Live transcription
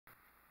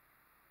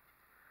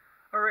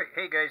Alright,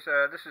 hey guys,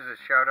 this is a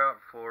shout out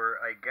for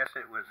I Guess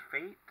It Was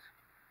Fate,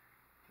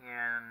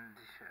 and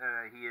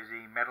he is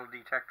a metal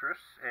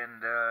detectorist,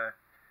 and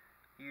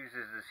he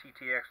uses the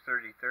CTX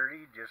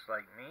 3030 just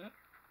like me.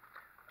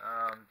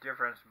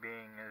 Difference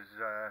being is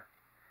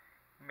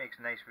he makes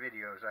nice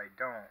videos, I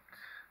don't.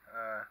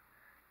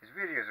 His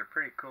videos are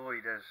pretty cool.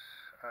 He does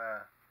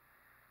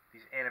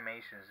these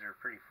animations, they're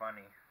pretty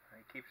funny.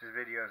 He keeps his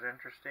videos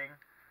interesting.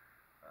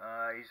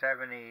 He's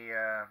having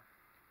a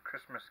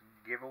Christmas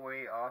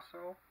giveaway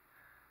also,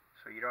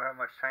 so you don't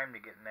have much time to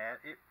get in that.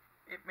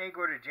 It may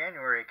go to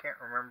January, I can't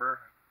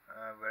remember,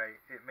 but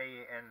it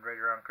may end right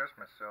around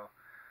Christmas, so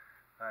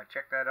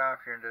check that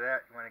out if you're into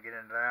that, you want to get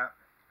into that.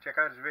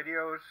 Check out his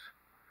videos.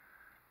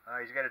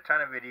 He's got a ton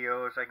of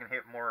videos. I can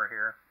hit more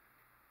here.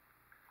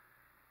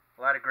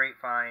 A lot of great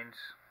finds,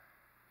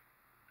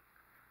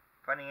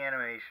 funny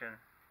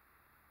animation.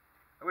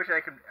 I wish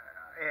I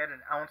had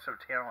an ounce of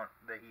talent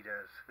that he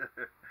does,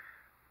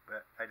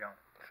 but I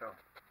don't. So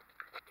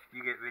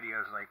you get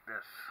videos like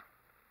this.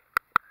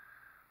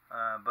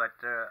 But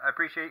I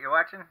appreciate you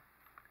watching.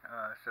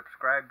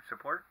 Subscribe,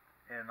 support,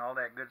 and all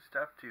that good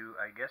stuff to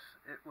I Guess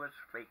It Was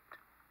Fate.